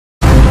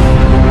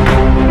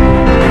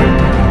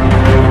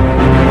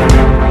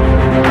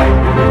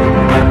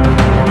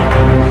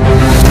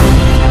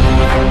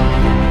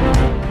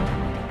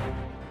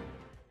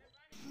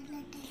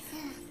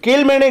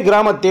கீழ்மேனி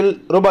கிராமத்தில்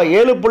ரூபாய்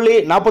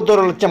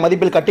 7.41 லட்சம்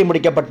மதிப்பில் கட்டி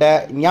முடிக்கப்பட்ட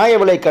நியாய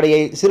விலைக் கடையை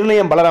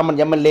சிறுநயம்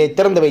பலராமன் எம்எல்ஏ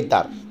திறந்து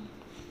வைத்தார்.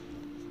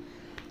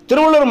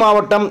 திருவள்ளூர்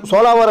மாவட்டம்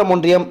சோழாவரம்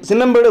ஒன்றியம்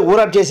சின்னம்பேடு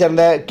ஊராட்சியை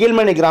சேர்ந்த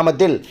கீழ்மேனி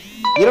கிராமத்தில்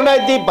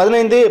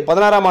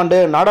 2015-16 ஆண்டு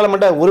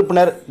நாடாளுமன்ற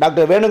உறுப்பினர்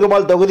டாக்டர்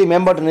வேணுகோபால் தொகுதி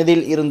மேம்பாட்டு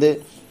நிதியில் இருந்து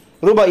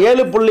ரூபாய்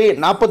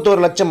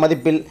 7.41 லட்சம்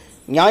மதிப்பில்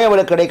நியாய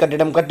விலைக் கடை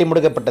கட்டிடம் கட்டி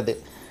முடிக்கப்பட்டது.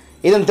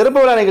 இதன் திறப்பு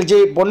விழா நிகழ்ச்சி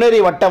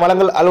பொன்னேரி வட்ட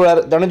வழங்கல்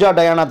அலுவலர் தனுஜா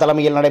டயானா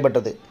தலைமையில்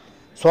நடைபெற்றது.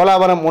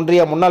 சோழாவரம்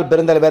ஒன்றிய முன்னாள்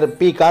பெருந்தலைவர்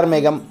பி.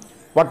 கார்மேகம்,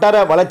 வட்டார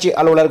வளர்ச்சி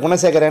அலுவலர்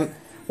குணசேகரன்,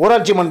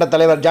 ஊராட்சி மன்ற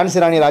தலைவர்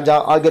ஜான்சிராணி ராஜா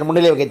ஆகியோர்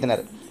முன்னிலை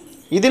வகித்தனர்.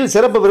 இதில்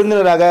சிறப்பு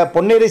விருந்தினராக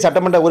பொன்னேரி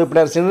சட்டமன்ற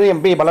உறுப்பினர்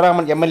சிறுநயம் பி.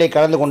 பலராமன் எம்எல்ஏ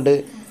கலந்து கொண்டு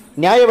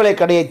நியாய விலைக்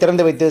கடையை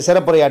திறந்து வைத்து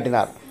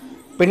சிறப்புரையாற்றினார்.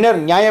 பின்னர்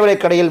நியாய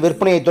விலைக் கடையில்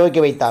விற்பனையை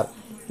துவக்கி வைத்தார்.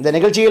 இந்த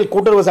நிகழ்ச்சியில்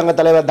கூட்டுறவு சங்க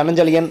தலைவர்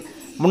தனஞ்சலியன்,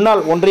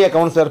 முன்னாள் ஒன்றிய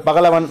கவுன்சிலர்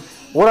பகலவன்,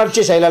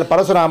 ஊராட்சி செயலாளர்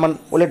பரசுராமன்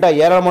உள்ளிட்ட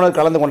ஏராளமானோர்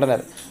கலந்து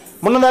கொண்டனர்.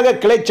 முன்னதாக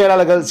கிளை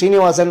செயலாளர்கள்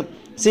சீனிவாசன்,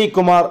 சி.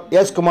 குமார்,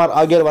 எஸ். குமார்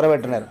ஆகியோர்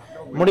வரவேற்றனர்.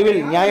 முடிவில்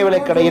நியாய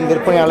விலைக் கடையின்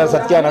விற்பனையாளர்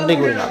சத்யா நன்றி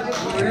கூறினார்.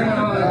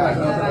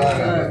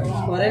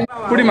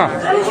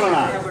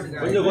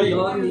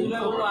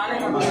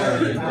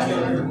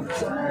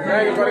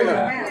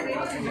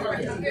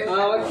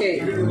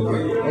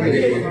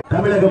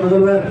 தமிழக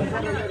முதல்வர்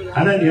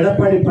அண்ணன்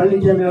எடப்பாடி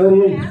பழனிசாமி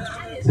அவர்கள்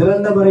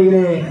சிறந்த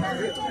முறையிலே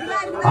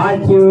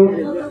ஆட்சியும்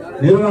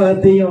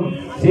நிர்வாகத்தையும்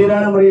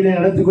சீரான முறையிலே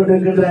நடத்திக்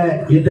கொண்டிருக்கின்ற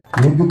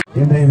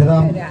இன்றைய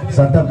தினம்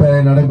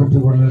சட்டப்பேரவை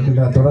நடைபெற்றுக்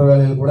கொண்டிருக்கின்ற தொடர்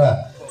வேளையில் கூட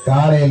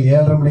காலையில்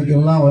 7:30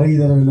 மணிக்கெல்லாம் வருகை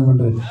தர வேண்டும்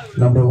என்று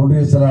நம்முடைய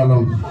ஒன்றிய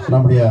செயலாளரும்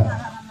நம்முடைய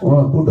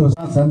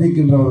கூட்டுறவு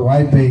சந்திக்கின்ற ஒரு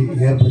வாய்ப்பை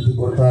ஏற்படுத்தி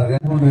கொடுத்தார்கள்.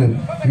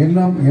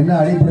 இன்னும் என்ன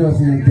அடிப்படை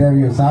வசதி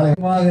தேவையோ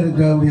சாலையாக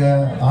இருக்கக்கூடிய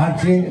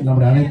ஆட்சி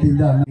நம்முடைய அனைத்து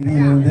இந்த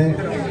நிதியிலிருந்து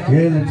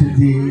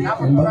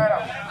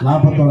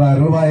 7,41,000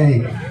 ரூபாயை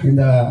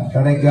இந்த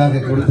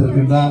கடைக்காக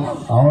கொடுத்திருக்கின்றார்.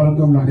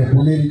 அவருக்கும் நம்முடைய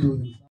பொன்னேரி